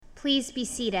Please be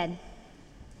seated.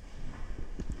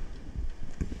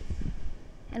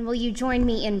 And will you join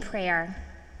me in prayer?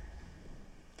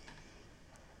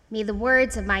 May the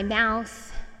words of my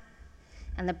mouth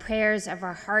and the prayers of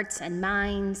our hearts and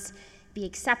minds be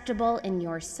acceptable in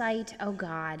your sight, O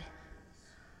God,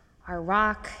 our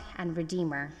rock and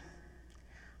redeemer.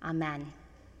 Amen.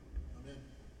 Amen.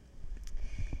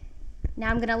 Now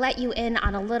I'm going to let you in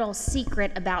on a little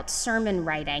secret about sermon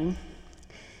writing.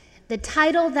 The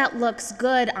title that looks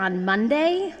good on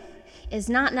Monday is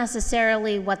not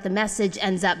necessarily what the message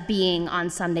ends up being on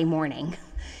Sunday morning.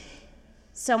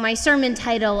 So my sermon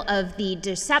title of The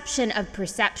Deception of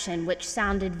Perception, which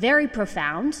sounded very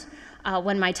profound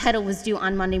when my title was due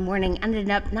on Monday morning, ended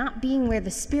up not being where the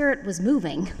Spirit was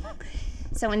moving.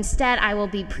 So instead, I will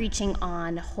be preaching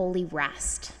on holy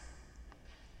rest.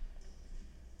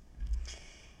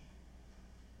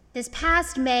 This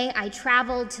past May, I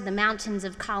traveled to the mountains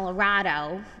of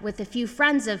Colorado with a few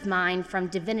friends of mine from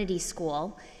Divinity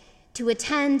School to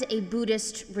attend a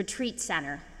Buddhist retreat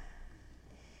center.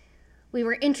 We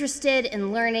were interested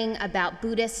in learning about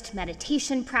Buddhist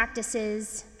meditation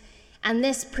practices and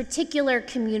this particular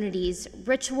community's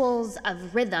rituals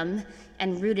of rhythm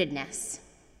and rootedness.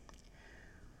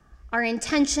 Our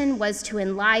intention was to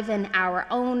enliven our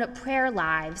own prayer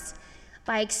lives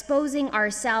by exposing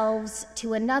ourselves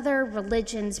to another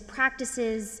religion's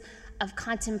practices of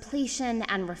contemplation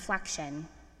and reflection.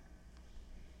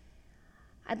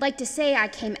 I'd like to say I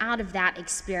came out of that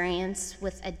experience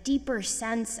with a deeper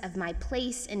sense of my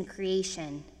place in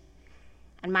creation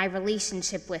and my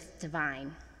relationship with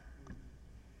divine.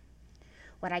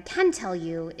 What I can tell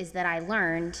you is that I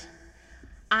learned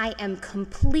I am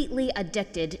completely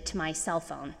addicted to my cell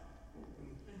phone.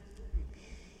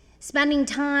 Spending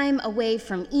time away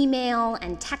from email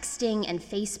and texting and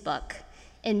Facebook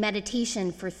in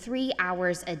meditation for 3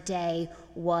 hours a day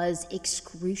was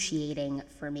excruciating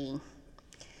for me.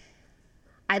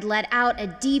 I'd let out a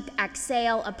deep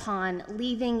exhale upon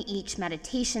leaving each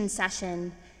meditation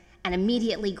session and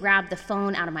immediately grab the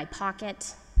phone out of my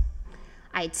pocket.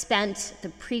 I had spent the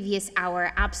previous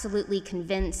hour absolutely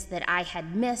convinced that I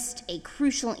had missed a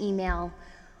crucial email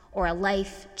or a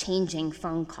life-changing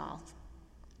phone call.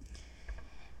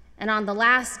 And on the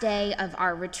last day of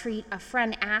our retreat, a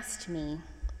friend asked me,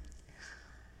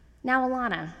 "Now,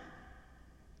 Alanna,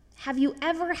 have you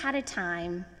ever had a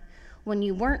time when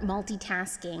you weren't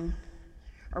multitasking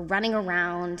or running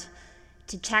around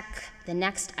to check the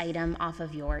next item off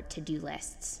of your to-do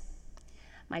lists?"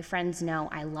 My friends know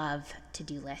I love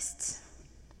to-do lists.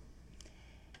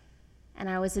 And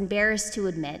I was embarrassed to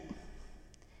admit,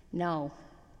 no.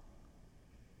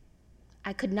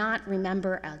 I could not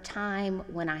remember a time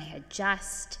when I had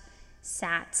just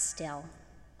sat still.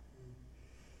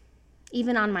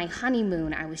 Even on my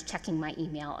honeymoon, I was checking my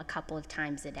email a couple of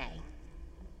times a day.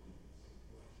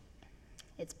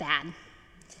 It's bad.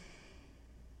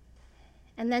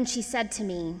 And then she said to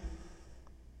me,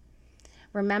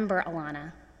 "Remember,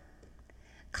 Alanna,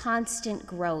 constant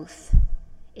growth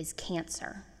is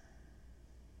cancer.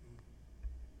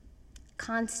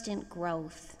 Constant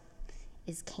growth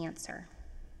is cancer."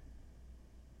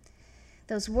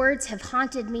 Those words have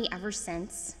haunted me ever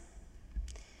since.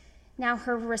 Now,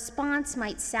 her response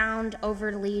might sound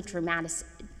overly dramatic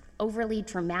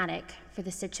for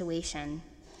the situation,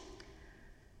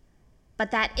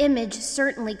 but that image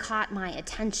certainly caught my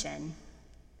attention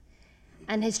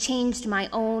and has changed my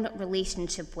own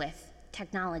relationship with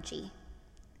technology.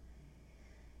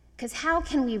 Because how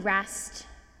can we rest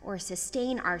or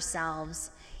sustain ourselves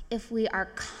if we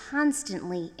are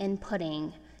constantly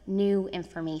inputting new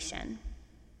information?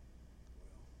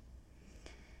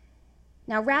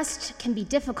 Now, rest can be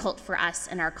difficult for us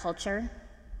in our culture.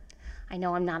 I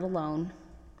know I'm not alone.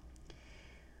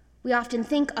 We often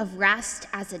think of rest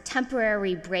as a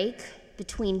temporary break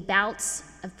between bouts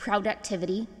of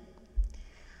productivity.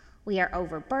 We are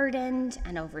overburdened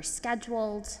and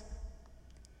overscheduled.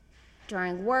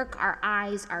 During work, our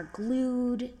eyes are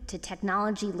glued to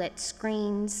technology-lit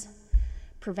screens,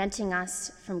 preventing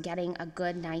us from getting a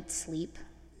good night's sleep.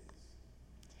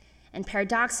 And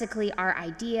paradoxically, our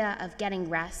idea of getting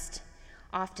rest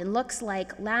often looks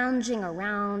like lounging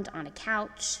around on a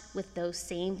couch with those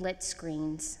same lit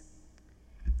screens,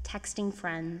 texting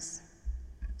friends,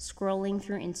 scrolling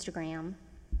through Instagram,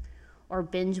 or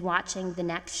binge watching the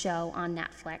next show on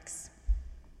Netflix.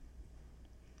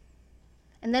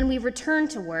 And then we return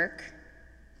to work,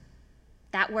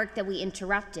 that work that we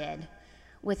interrupted,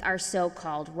 with our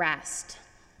so-called rest.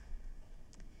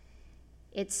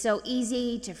 It's so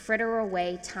easy to fritter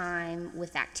away time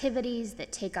with activities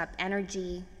that take up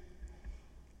energy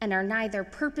and are neither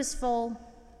purposeful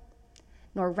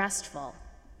nor restful.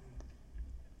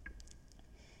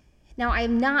 Now, I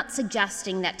am not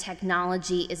suggesting that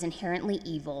technology is inherently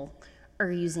evil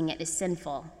or using it is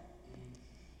sinful.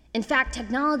 In fact,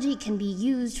 technology can be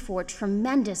used for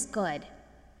tremendous good.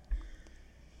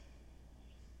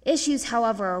 Issues,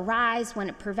 however, arise when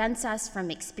it prevents us from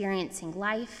experiencing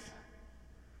life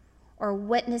or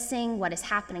witnessing what is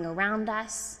happening around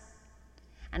us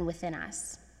and within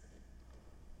us.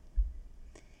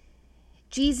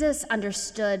 Jesus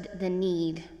understood the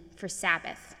need for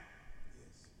Sabbath.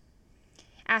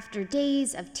 After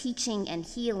days of teaching and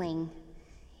healing,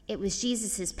 it was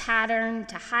Jesus' pattern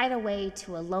to hide away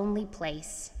to a lonely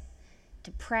place,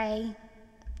 to pray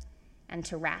and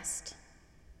to rest.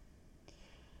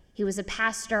 He was a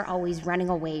pastor always running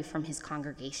away from his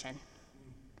congregation.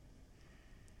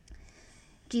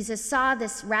 Jesus saw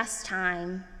this rest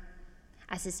time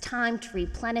as his time to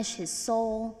replenish his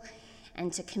soul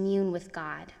and to commune with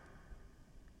God.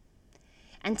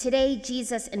 And today,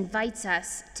 Jesus invites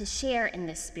us to share in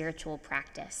this spiritual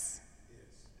practice.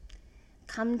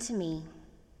 Come to me,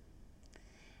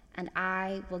 and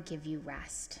I will give you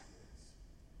rest.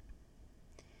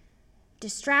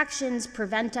 Distractions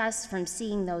prevent us from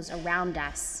seeing those around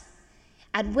us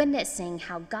and witnessing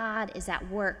how God is at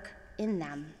work in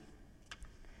them.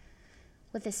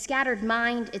 With a scattered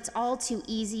mind, it's all too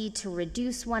easy to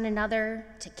reduce one another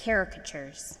to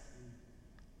caricatures.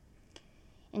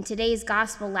 In today's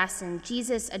gospel lesson,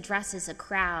 Jesus addresses a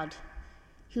crowd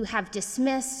who have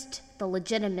dismissed the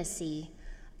legitimacy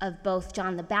of both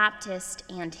John the Baptist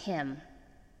and him.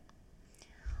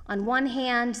 On one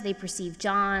hand, they perceive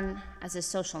John as a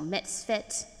social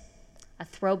misfit, a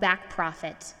throwback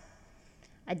prophet,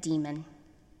 a demon.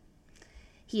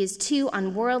 He is too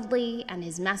unworldly, and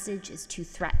his message is too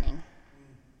threatening.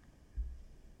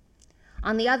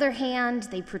 On the other hand,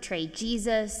 they portray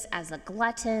Jesus as a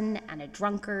glutton and a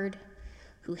drunkard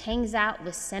who hangs out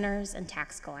with sinners and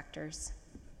tax collectors.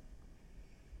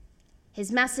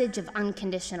 His message of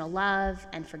unconditional love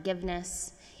and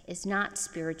forgiveness is not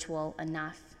spiritual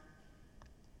enough.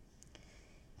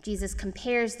 Jesus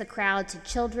compares the crowd to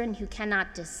children who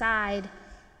cannot decide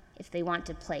if they want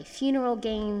to play funeral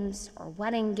games or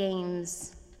wedding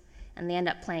games, and they end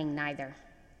up playing neither.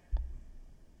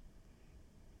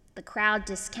 The crowd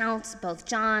discounts both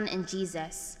John and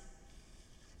Jesus,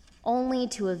 only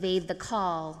to evade the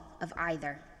call of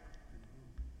either.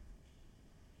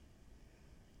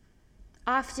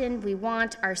 Often we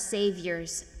want our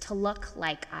saviors to look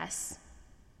like us.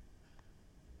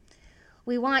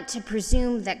 We want to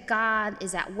presume that God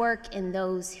is at work in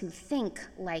those who think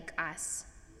like us.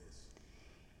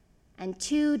 And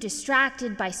too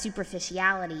distracted by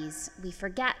superficialities, we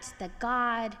forget that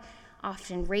God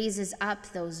often raises up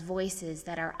those voices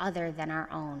that are other than our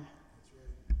own.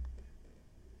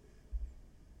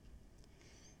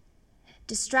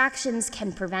 Distractions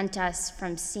can prevent us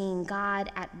from seeing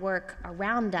God at work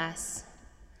around us,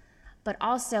 but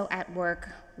also at work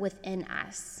within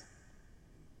us.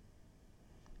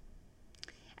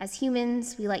 As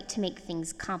humans, we like to make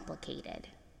things complicated.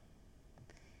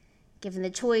 Given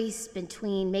the choice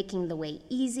between making the way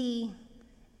easy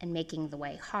and making the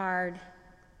way hard,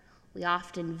 we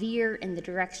often veer in the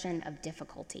direction of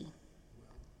difficulty.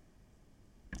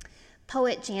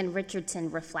 Poet Jan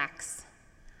Richardson reflects,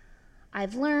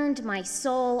 "I've learned my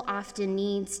soul often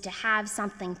needs to have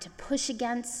something to push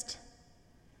against,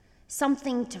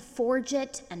 something to forge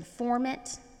it and form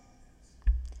it.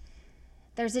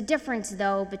 There's a difference,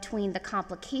 though, between the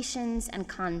complications and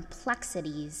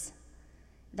complexities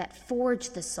that forge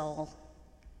the soul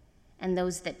and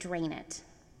those that drain it.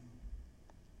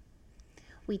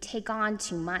 We take on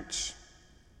too much,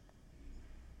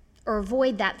 or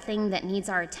avoid that thing that needs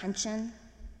our attention,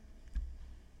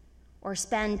 or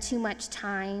spend too much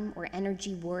time or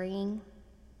energy worrying.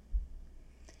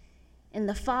 In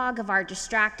the fog of our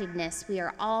distractedness, we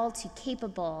are all too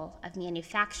capable of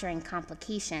manufacturing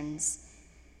complications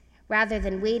rather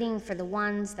than waiting for the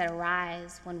ones that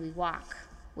arise when we walk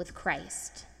with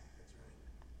Christ.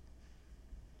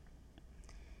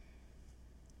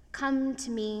 Come to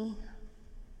me,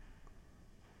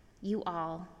 you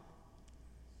all.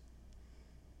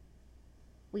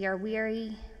 We are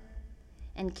weary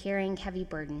and carrying heavy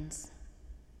burdens,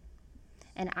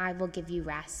 and I will give you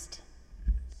rest.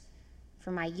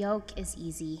 For my yoke is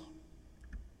easy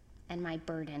and my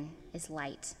burden is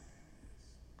light."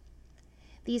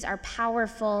 These are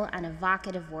powerful and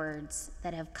evocative words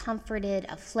that have comforted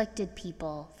afflicted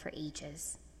people for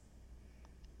ages.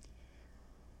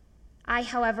 I,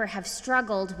 however, have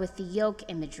struggled with the yoke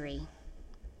imagery.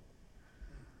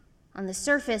 On the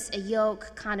surface, a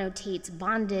yoke connotates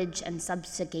bondage and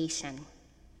subjugation.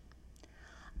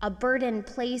 a burden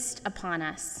placed upon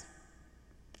us,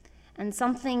 and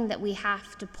something that we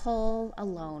have to pull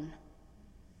alone.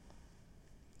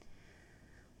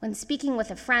 When speaking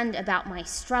with a friend about my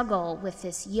struggle with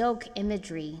this yoke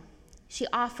imagery, she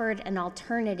offered an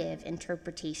alternative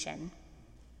interpretation.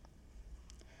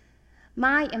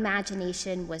 My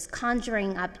imagination was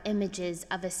conjuring up images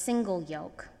of a single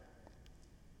yoke.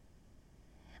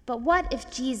 But what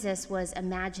if Jesus was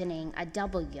imagining a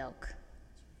double yoke,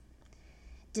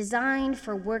 designed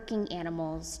for working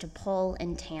animals to pull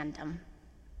in tandem?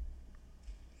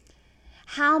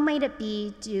 How might it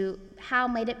be to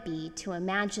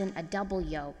imagine a double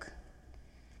yoke,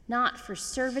 not for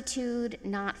servitude,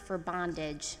 not for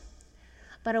bondage,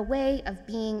 but a way of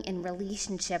being in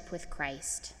relationship with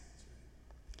Christ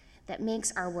that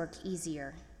makes our work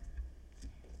easier,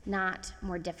 not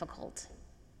more difficult?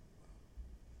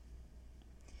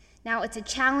 Now, it's a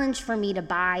challenge for me to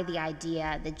buy the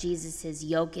idea that Jesus'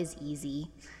 yoke is easy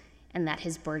and that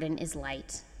his burden is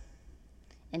light.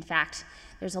 In fact,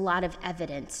 there's a lot of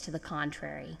evidence to the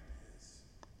contrary.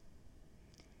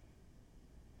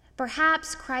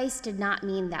 Perhaps Christ did not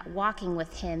mean that walking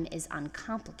with him is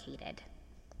uncomplicated,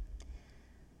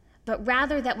 but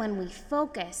rather that when we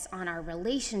focus on our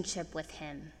relationship with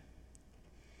him,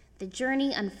 the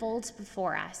journey unfolds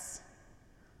before us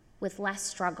with less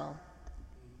struggle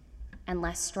and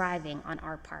less striving on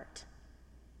our part.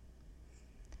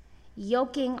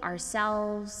 Yoking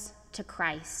ourselves to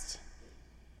Christ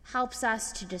helps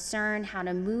us to discern how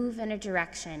to move in a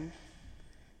direction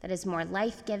that is more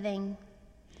life-giving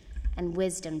and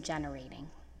wisdom-generating.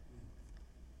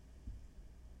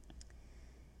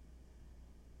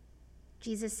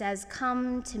 Jesus says,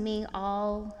 "Come to me,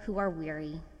 all who are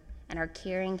weary and are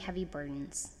carrying heavy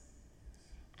burdens,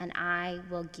 and I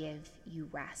will give you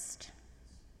rest."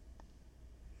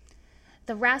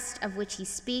 The rest of which he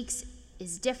speaks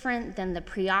is different than the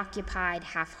preoccupied,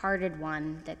 half-hearted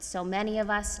one that so many of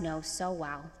us know so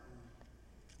well.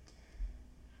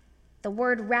 The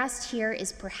word rest here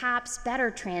is perhaps better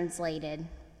translated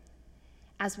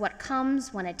as what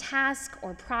comes when a task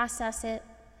or process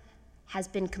has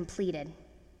been completed.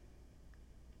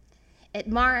 It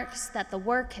marks that the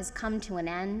work has come to an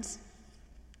end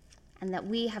and that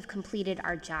we have completed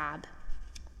our job.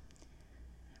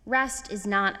 Rest is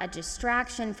not a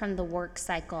distraction from the work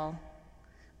cycle,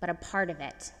 but a part of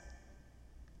it.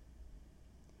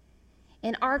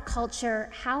 In our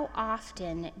culture, how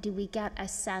often do we get a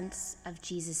sense of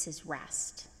Jesus'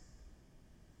 rest,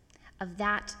 of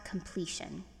that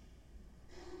completion?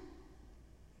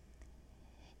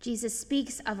 Jesus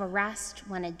speaks of a rest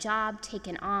when a job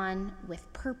taken on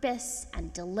with purpose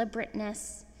and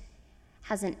deliberateness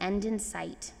has an end in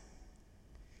sight,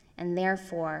 and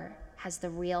therefore has the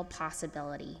real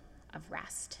possibility of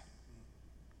rest.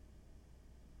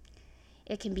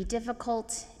 It can be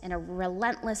difficult in a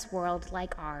relentless world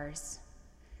like ours,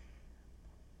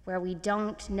 where we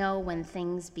don't know when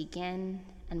things begin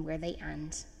and where they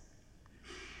end.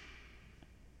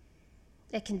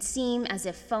 It can seem as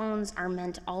if phones are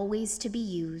meant always to be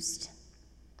used.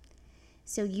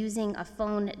 So using a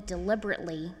phone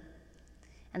deliberately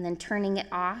and then turning it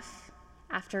off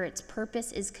after its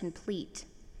purpose is complete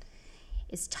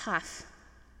is tough.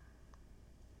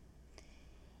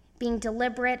 Being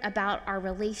deliberate about our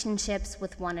relationships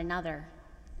with one another,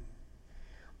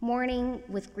 mourning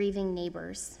with grieving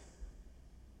neighbors,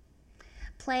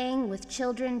 playing with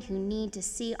children who need to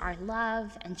see our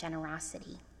love and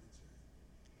generosity.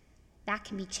 That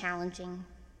can be challenging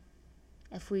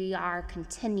if we are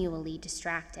continually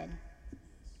distracted.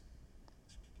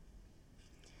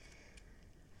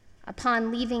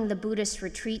 Upon leaving the Buddhist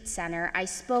retreat center, I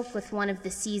spoke with one of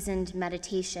the seasoned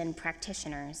meditation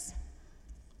practitioners.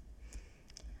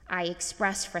 I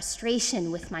expressed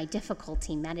frustration with my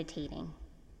difficulty meditating.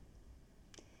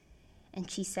 And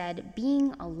she said,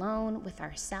 "Being alone with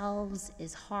ourselves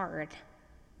is hard.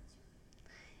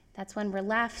 That's when we're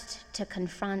left to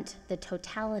confront the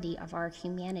totality of our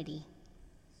humanity.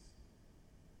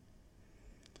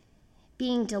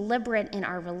 Being deliberate in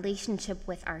our relationship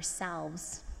with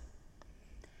ourselves,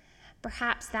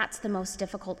 perhaps that's the most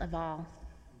difficult of all.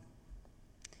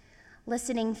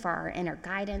 Listening for our inner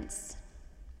guidance,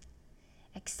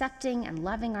 accepting and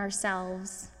loving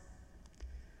ourselves,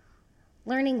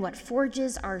 learning what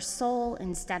forges our soul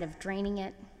instead of draining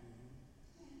it.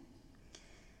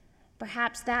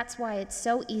 Perhaps that's why it's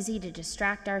so easy to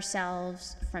distract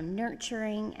ourselves from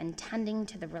nurturing and tending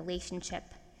to the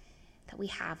relationship that we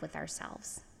have with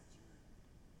ourselves.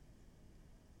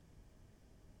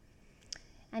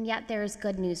 And yet there is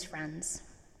good news, friends,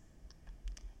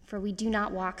 for we do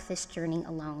not walk this journey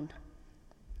alone.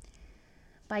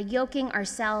 By yoking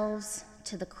ourselves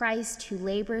to the Christ who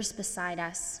labors beside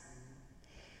us,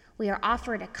 we are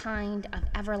offered a kind of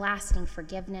everlasting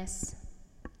forgiveness,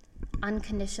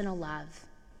 unconditional love,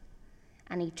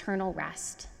 and eternal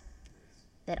rest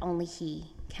that only He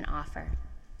can offer.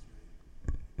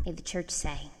 May the church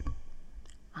say,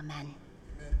 Amen.